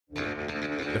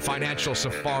The Financial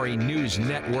Safari News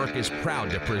Network is proud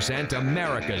to present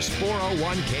America's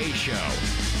 401k Show.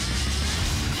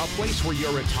 A place where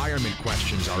your retirement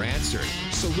questions are answered,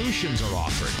 solutions are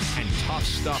offered, and tough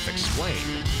stuff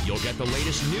explained. You'll get the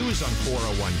latest news on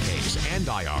 401ks and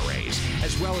IRAs,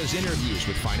 as well as interviews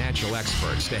with financial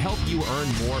experts to help you earn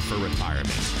more for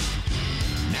retirement.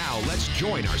 Now, let's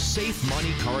join our Safe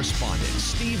Money correspondent,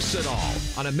 Steve Siddall,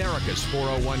 on America's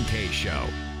 401k Show.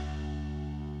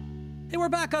 Hey, we're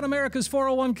back on America's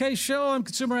 401k Show. I'm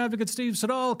consumer advocate Steve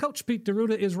Siddall. Coach Pete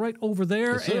D'Arruda is right over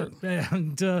there. Yes,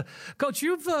 and Coach,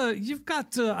 you've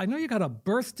got, I know you got a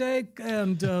birthday,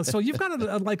 and so you've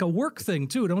got like a work thing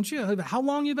too, don't you? How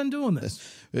long you been doing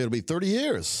this? It'll be 30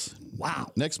 years. Wow.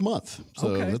 Next month.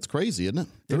 So that's crazy, isn't it?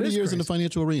 30 years crazy. in the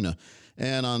financial arena.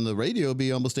 And on the radio, it'll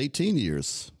be almost 18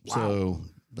 years. Wow. So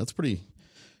that's pretty...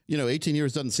 18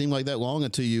 years doesn't seem like that long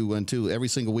until every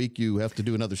single week you have to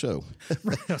do another show.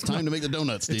 It's time to make the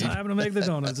donuts, Steve. It's time to make the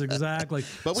donuts, exactly.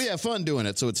 But we have fun doing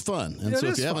it, so it's fun. And so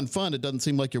if you're having fun, it doesn't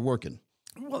seem like you're working.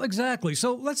 Well, exactly.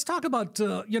 So let's talk about,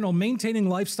 maintaining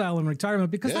lifestyle in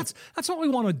retirement, because that's what we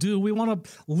want to do. We want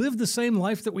to live the same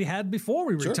life that we had before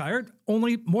we retired,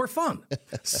 only more fun.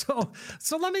 So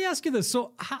let me ask you this.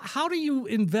 So how do you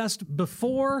invest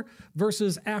before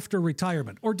versus after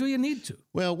retirement, or do you need to?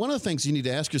 Well, one of the things you need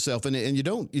to ask yourself, and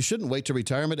you shouldn't wait to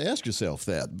retirement to ask yourself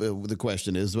that. But the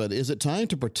question is it time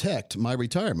to protect my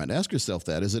retirement? Ask yourself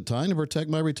that. Is it time to protect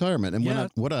my retirement? And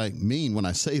what I mean when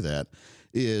I say that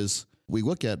is, we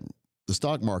look at the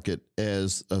stock market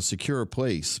as a secure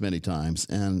place many times,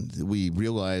 and we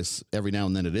realize every now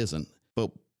and then it isn't.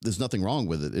 But there's nothing wrong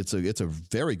with it. It's a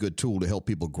very good tool to help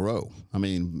people grow. I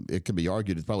mean, it can be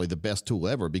argued it's probably the best tool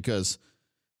ever, because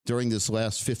during this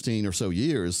last 15 or so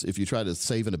years, if you try to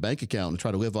save in a bank account and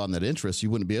try to live on that interest, you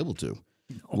wouldn't be able to.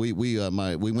 No. We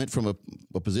went from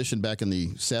a position back in the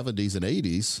 70s and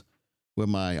 80s where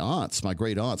my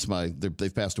great aunts,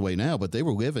 they've passed away now, but they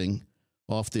were living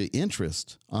off the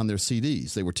interest on their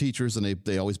CDs. They were teachers, and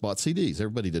they always bought CDs.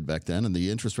 Everybody did back then, and the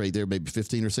interest rate there may be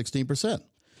 15 or 16%.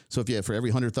 So if you had, for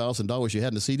every $100,000 you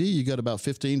had in a CD, you got about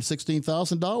 $15,000,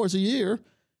 $16,000 a year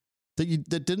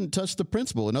that didn't touch the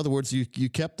principal. In other words, you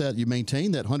kept that, you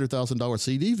maintained that $100,000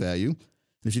 CD value. And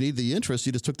if you needed the interest,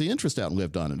 you just took the interest out and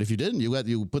lived on it. If you didn't,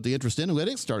 you put the interest in and let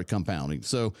it start compounding.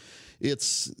 So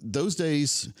it's those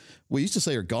days we used to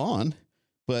say are gone.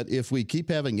 But if we keep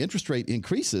having interest rate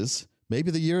increases, maybe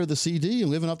the year of the CD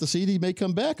and living off the CD may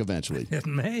come back eventually. It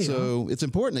may. So it's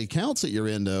important, the accounts that you're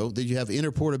in, though, that you have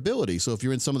interportability. So if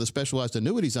you're in some of the specialized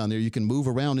annuities on there, you can move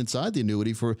around inside the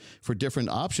annuity for different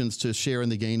options to share in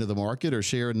the gain of the market or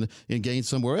share in gain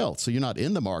somewhere else. So you're not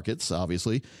in the markets,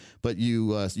 obviously, but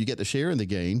you get to share in the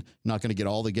gain. You're not going to get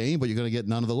all the gain, but you're going to get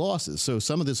none of the losses. So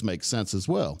some of this makes sense as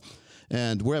well.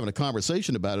 And we're having a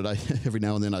conversation about it. Every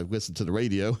now and then I listen to the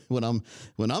radio when I'm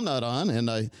not on,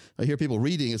 and I hear people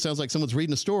reading. It sounds like someone's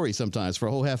reading a story sometimes for a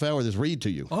whole half hour. Just read to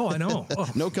you. Oh, I know. Oh.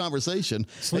 No conversation.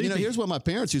 Sleepy. And here's what my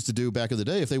parents used to do back in the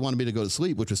day if they wanted me to go to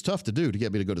sleep, which was tough to do to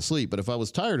get me to go to sleep. But if I was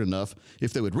tired enough,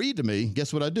 if they would read to me,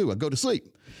 guess what I'd do? I'd go to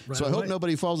sleep. Right so I hope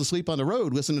nobody falls asleep on the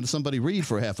road listening to somebody read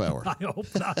for a half hour. I hope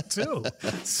not, too.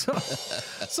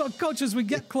 So, Coach, as we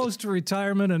get close to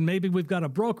retirement, and maybe we've got a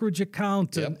brokerage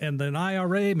account and an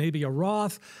IRA, maybe a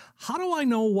Roth, how do I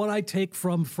know what I take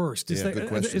from first?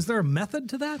 Is there a method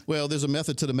to that? Well, there's a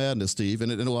method to the madness, Steve,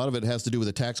 and a lot of it has to do with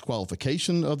the tax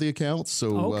qualification of the accounts.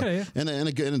 So, and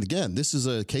again, this is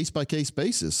a case-by-case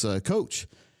basis. Coach,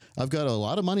 I've got a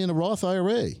lot of money in a Roth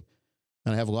IRA,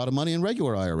 and I have a lot of money in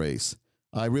regular IRAs.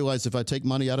 I realize if I take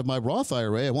money out of my Roth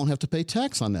IRA, I won't have to pay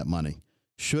tax on that money.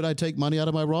 Should I take money out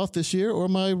of my Roth this year or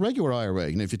my regular IRA?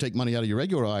 And if you take money out of your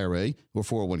regular IRA or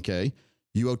 401k,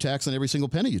 you owe tax on every single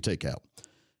penny you take out.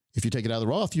 If you take it out of the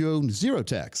Roth, you owe zero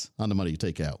tax on the money you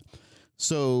take out.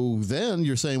 So then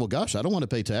you're saying, well, gosh, I don't want to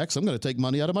pay tax. I'm going to take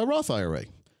money out of my Roth IRA.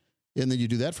 And then you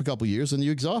do that for a couple of years and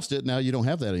you exhaust it. Now you don't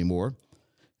have that anymore.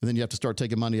 And then you have to start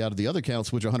taking money out of the other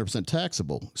accounts, which are 100%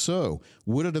 taxable. So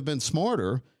would it have been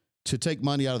smarter to take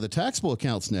money out of the taxable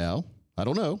accounts now? I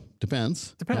don't know.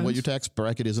 Depends on what your tax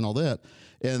bracket is and all that.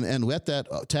 And let that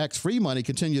tax-free money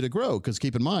continue to grow. Because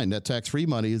keep in mind, that tax-free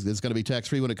money is going to be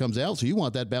tax-free when it comes out. So you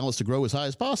want that balance to grow as high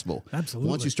as possible. Absolutely.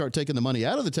 Once you start taking the money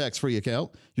out of the tax-free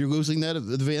account, you're losing that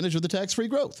advantage of the tax-free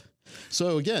growth.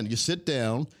 So again, you sit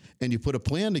down and you put a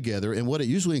plan together. And what it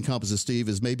usually encompasses, Steve,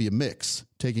 is maybe a mix,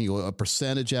 taking a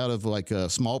percentage out of like a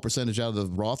small percentage out of the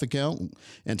Roth account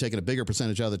and taking a bigger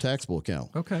percentage out of the taxable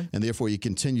account. Okay. And therefore you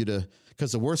continue to,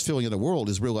 because the worst feeling in the world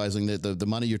is realizing that the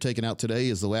money you're taking out today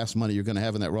is the last money you're going to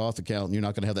have in that Roth account, and you're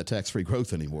not going to have that tax-free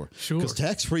growth anymore. Sure. Because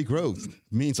tax-free growth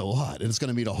means a lot, and it's going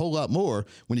to mean a whole lot more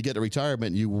when you get to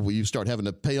retirement. You start having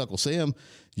to pay Uncle Sam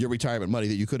your retirement money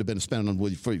that you could have been spending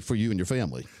on for you and your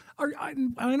family. I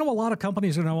know a lot of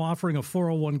companies are now offering a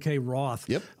 401k Roth.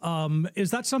 Yep.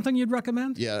 Is that something you'd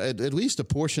recommend? Yeah, at least a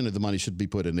portion of the money should be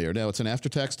put in there. Now, it's an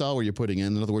after-tax dollar you're putting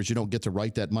in. In other words, you don't get to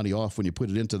write that money off when you put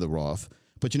it into the Roth,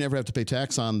 but you never have to pay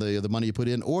tax on the money you put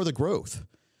in or the growth.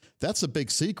 That's a big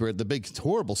secret, the big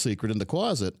horrible secret in the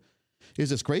closet,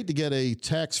 is it's great to get a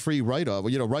tax-free write-off,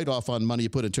 write-off on money you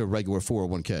put into a regular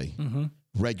 401k. Mm-hmm.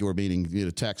 Regular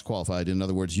meaning tax qualified. In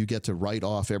other words, you get to write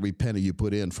off every penny you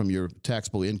put in from your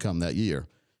taxable income that year.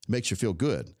 It makes you feel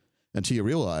good until you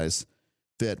realize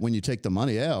that when you take the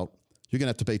money out, you're going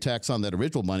to have to pay tax on that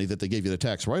original money that they gave you the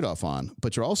tax write-off on,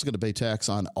 but you're also going to pay tax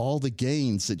on all the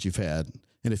gains that you've had.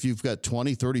 And if you've got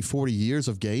 20, 30, 40 years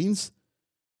of gains,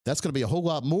 that's going to be a whole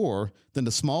lot more than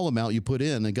the small amount you put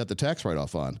in and got the tax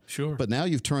write-off on. Sure. But now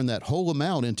you've turned that whole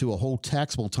amount into a whole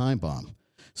taxable time bomb.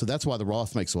 So that's why the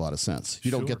Roth makes a lot of sense. You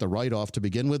don't get the write-off to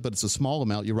begin with, but it's a small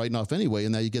amount you're writing off anyway,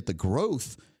 and now you get the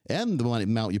growth and the money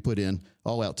amount you put in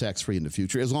all out tax-free in the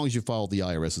future, as long as you follow the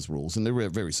IRS's rules. And they're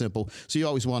very simple. So you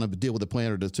always want to deal with a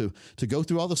planner to go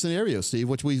through all the scenarios, Steve.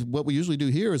 What we usually do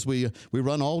here is we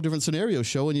run all different scenarios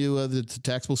showing you the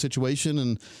taxable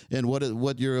situation and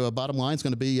what your bottom line is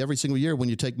going to be every single year when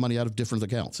you take money out of different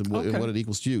accounts and what it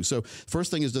equals to you. So first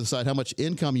thing is to decide how much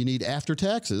income you need after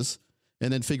taxes,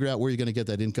 and then figure out where you're going to get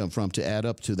that income from to add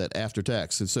up to that after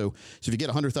tax. And so if you get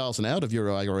 $100,000 out of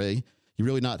your IRA, you're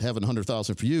really not having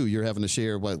 $100,000 for you. You're having to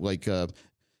share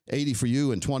 80 for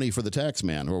you and 20 for the tax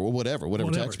man, or whatever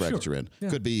tax bracket you're in. Yeah.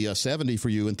 Could be 70 for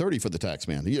you and 30 for the tax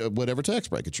man, whatever tax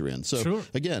bracket you're in. So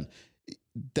again,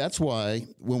 that's why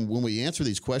when we answer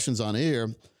these questions on air,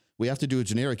 we have to do a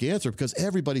generic answer because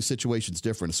everybody's situation is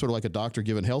different. It's sort of like a doctor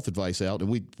giving health advice out, and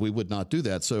we would not do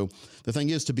that. So the thing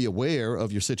is to be aware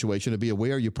of your situation, to be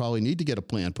aware you probably need to get a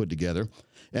plan put together,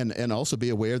 and also be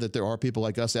aware that there are people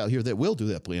like us out here that will do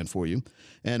that plan for you.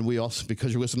 And we also,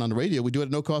 because you're listening on the radio, we do it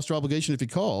at no cost or obligation if you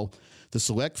call. The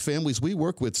select families we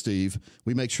work with, Steve,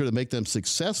 we make sure to make them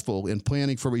successful in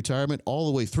planning for retirement all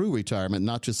the way through retirement,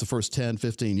 not just the first 10,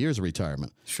 15 years of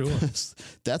retirement. Sure.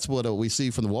 That's what we see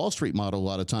from the Wall Street model a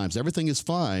lot of times. Everything is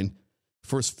fine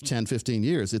first 10, 15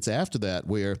 years. It's after that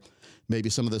where maybe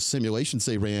some of the simulations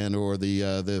they ran or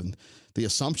the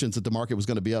assumptions that the market was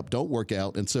going to be up don't work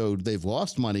out, and so they've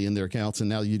lost money in their accounts, and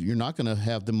now you're not going to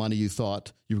have the money you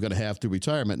thought you were going to have through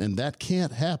retirement, and that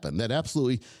can't happen. That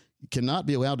absolutely cannot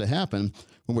be allowed to happen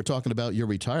when we're talking about your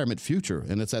retirement future,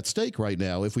 and it's at stake right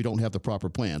now if we don't have the proper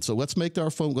plan. So let's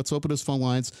open those phone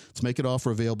lines. Let's make an offer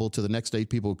available to the next 8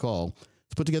 people who call.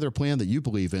 Let's put together a plan that you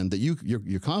believe in, that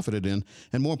you're confident in,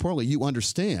 and more importantly, you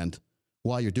understand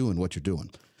why you're doing what you're doing.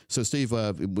 So, Steve,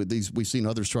 we've seen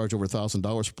others charge over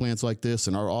 $1,000 for plans like this,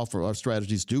 and our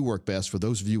strategies do work best for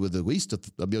those of you with at least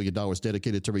 $1 million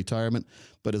dedicated to retirement.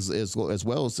 But as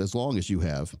long as you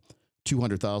have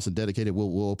 $200,000 dedicated,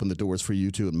 we'll open the doors for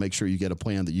you to and make sure you get a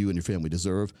plan that you and your family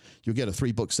deserve. You'll get a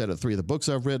 3-book set of 3 of the books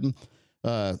I've written.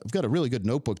 I've got a really good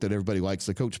notebook that everybody likes,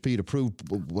 the Coach Pete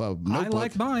approved notebook. I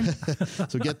like mine.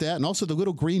 So get that, and also the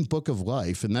Little Green Book of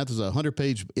Life, and that is a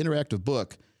 100-page interactive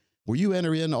book where you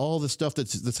enter in all the stuff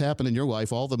that's happened in your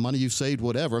life, all the money you've saved,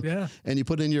 whatever, and you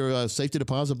put it in your safety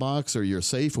deposit box or your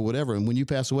safe or whatever. And when you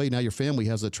pass away, now your family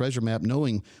has a treasure map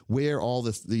knowing where all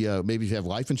maybe you have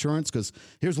life insurance. Because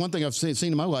here's one thing I've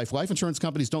seen in my life. Life insurance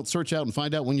companies don't search out and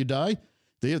find out when you die.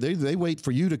 They wait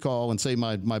for you to call and say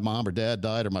my mom or dad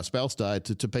died or my spouse died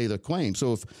to pay the claim.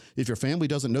 So if your family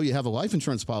doesn't know you have a life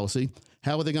insurance policy,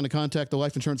 how are they going to contact the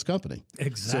life insurance company?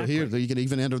 Exactly. So here you can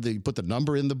even put the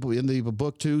number in the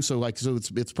book too. So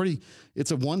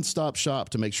it's a one-stop shop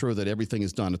to make sure that everything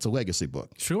is done. It's a legacy book.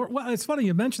 Sure. Well, it's funny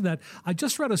you mentioned that. I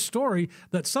just read a story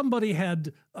that somebody has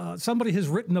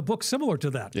written a book similar to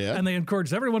that, and they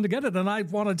encouraged everyone to get it. And I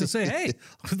wanted to say, hey,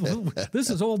 this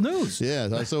is old news.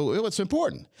 Yeah. So it's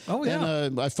important. Oh yeah.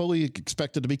 And I fully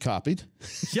expect it to be copied.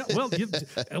 Yeah. Well,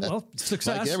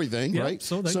 success. Like everything, right?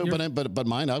 But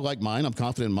mine, I like mine. I'm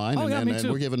confident in mine, and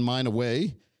we're giving mine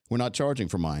away. We're not charging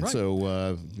for mine. Right.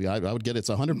 So I would get it's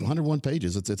 101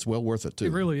 pages. It's well worth it, too.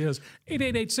 It really is.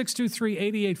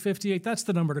 888-623-8858. That's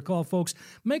the number to call, folks.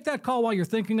 Make that call while you're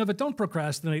thinking of it. Don't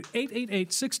procrastinate.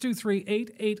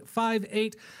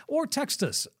 888-623-8858. Or text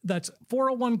us. That's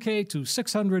 401k to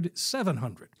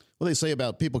 600-700. What they say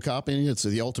about people copying, it's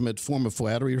the ultimate form of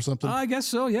flattery or something? I guess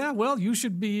so, yeah. Well, you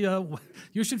should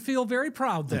feel very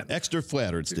proud then. Extra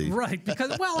flattered, Steve. Right,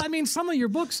 because, some of your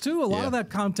books, too, a lot of that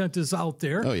content is out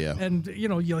there. Oh, yeah. And,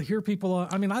 you'll hear people,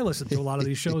 I listen to a lot of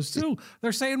these shows, too.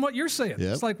 They're saying what you're saying.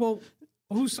 Yep. It's like, well,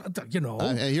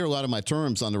 I hear a lot of my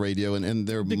terms on the radio, and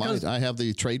they're mine. I have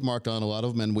the trademarked on a lot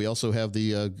of them, and we also have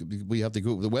the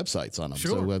websites on them.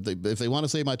 Sure. So if they want to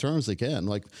say my terms, they can.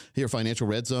 Like here, Financial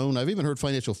Red Zone. I've even heard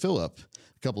Financial Fill Up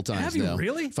a couple times have you now.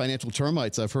 Really? Financial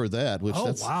Termites. I've heard that.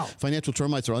 Wow. Financial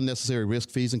termites are unnecessary risk,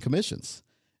 fees, and commissions,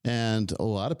 and a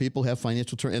lot of people have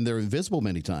and they're invisible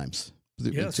many times.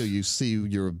 Yes. Until you see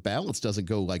your balance doesn't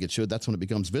go like it should, that's when it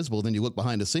becomes visible. Then you look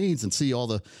behind the scenes and see all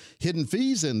the hidden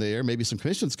fees in there, maybe some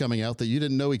commissions coming out that you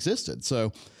didn't know existed.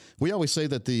 So we always say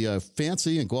that the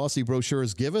fancy and glossy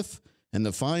brochures giveth, and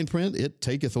the fine print, it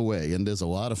taketh away. And there's a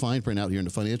lot of fine print out here in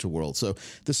the financial world. So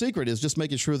the secret is just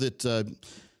making sure that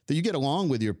you get along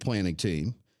with your planning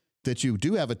team, that you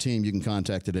do have a team you can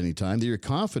contact at any time, that you're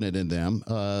confident in them.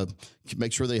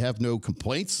 Make sure they have no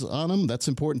complaints on them. That's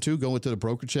important, too. Go into the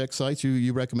broker check sites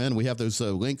you recommend. We have those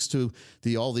links to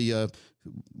all the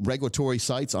regulatory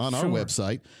sites on our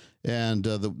website. And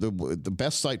the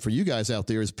best site for you guys out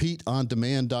there is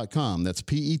PeteOnDemand.com. That's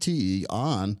P-E-T-E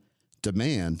on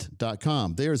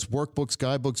demand.com. There's workbooks,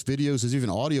 guidebooks, videos. There's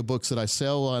even audiobooks that I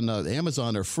sell on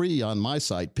Amazon. They're free on my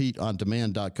site,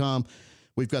 PeteOnDemand.com.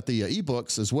 We've got the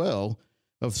ebooks as well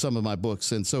of some of my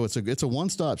books. And so it's a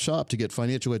one-stop shop to get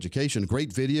financial education. Great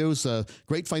videos,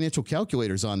 great financial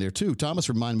calculators on there, too. Thomas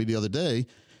reminded me the other day,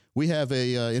 we have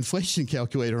a inflation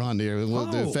calculator on there,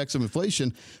 the effects of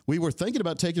inflation. We were thinking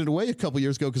about taking it away a couple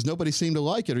years ago because nobody seemed to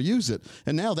like it or use it.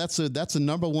 And now that's the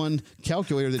number one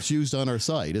calculator that's used on our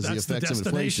site is the effects of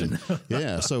inflation.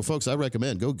 Yeah, so folks, I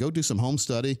recommend go do some home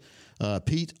study.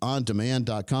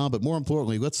 PeteOnDemand.com. But more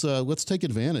importantly, let's take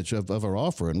advantage of our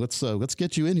offer, and let's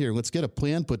get you in here. Let's get a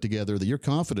plan put together that you're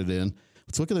confident in.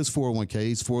 Let's look at those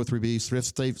 401ks,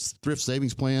 403bs, thrift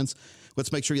savings plans.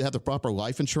 Let's make sure you have the proper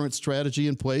life insurance strategy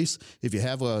in place. If you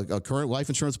have a current life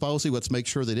insurance policy, let's make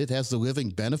sure that it has the living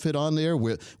benefit on there,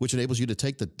 which enables you to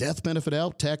take the death benefit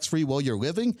out tax-free while you're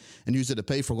living and use it to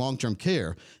pay for long-term care.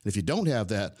 And if you don't have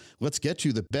that, let's get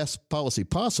you the best policy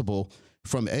possible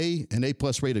from A and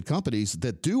A-plus rated companies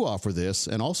that do offer this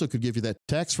and also could give you that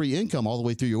tax-free income all the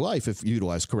way through your life if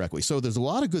utilized correctly. So there's a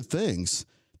lot of good things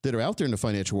that are out there in the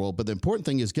financial world, but the important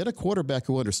thing is get a quarterback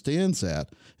who understands that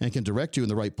and can direct you in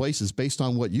the right places based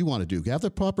on what you want to do. Have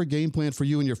the proper game plan for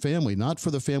you and your family, not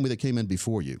for the family that came in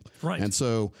before you. Right. And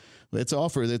so it's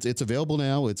offered. It's available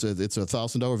now. It's a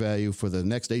 $1,000 value for the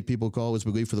next 8 people call as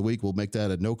we leave for the week. We'll make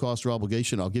that at no cost or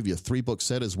obligation. I'll give you a 3-book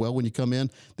set as well when you come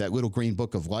in. That little green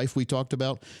book of life we talked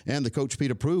about, and the Coach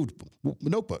Pete approved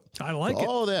notebook. I like it.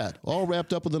 All that, all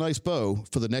wrapped up with a nice bow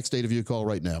for the next 8 of you call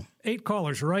right now. 8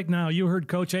 callers right now. You heard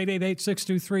Coach,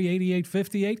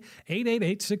 888-623-8858,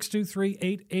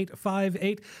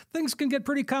 888-623-8858. Things can get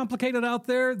pretty complicated out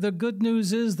there. The good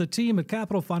news is the team at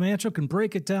Capital Financial can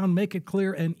break it down, make it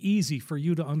clear and easy for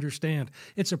you to understand.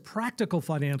 It's a practical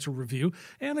financial review.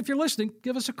 And if you're listening,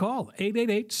 give us a call,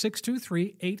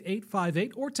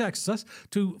 888-623-8858, or text us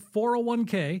to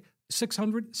 401k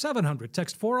 600-700.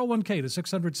 Text 401k to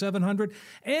 600-700,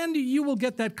 and you will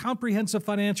get that comprehensive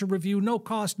financial review, no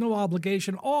cost, no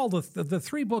obligation, all the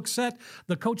 3-book set,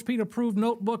 the Coach Pete approved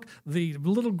notebook, the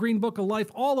little green book of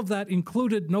life, all of that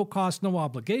included, no cost, no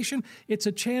obligation. It's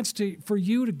a chance for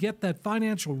you to get that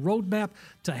financial roadmap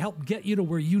to help get you to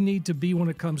where you need to be when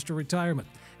it comes to retirement.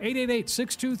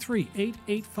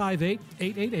 888-623-8858,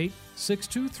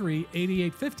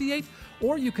 888-623-8858,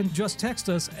 or you can just text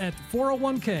us at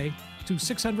 401k to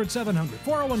 600-700,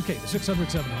 401k to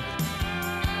 600-700.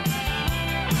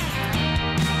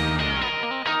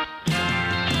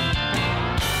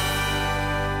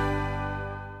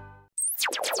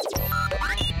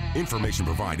 Information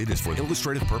provided is for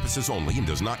illustrative purposes only and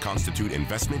does not constitute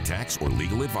investment, tax, or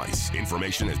legal advice.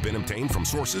 Information has been obtained from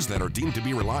sources that are deemed to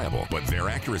be reliable, but their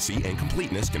accuracy and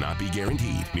completeness cannot be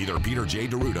guaranteed. Neither Peter J.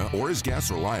 D'Arruda or his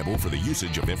guests are liable for the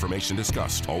usage of information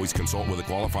discussed. Always consult with a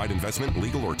qualified investment,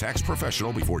 legal, or tax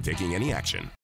professional before taking any action.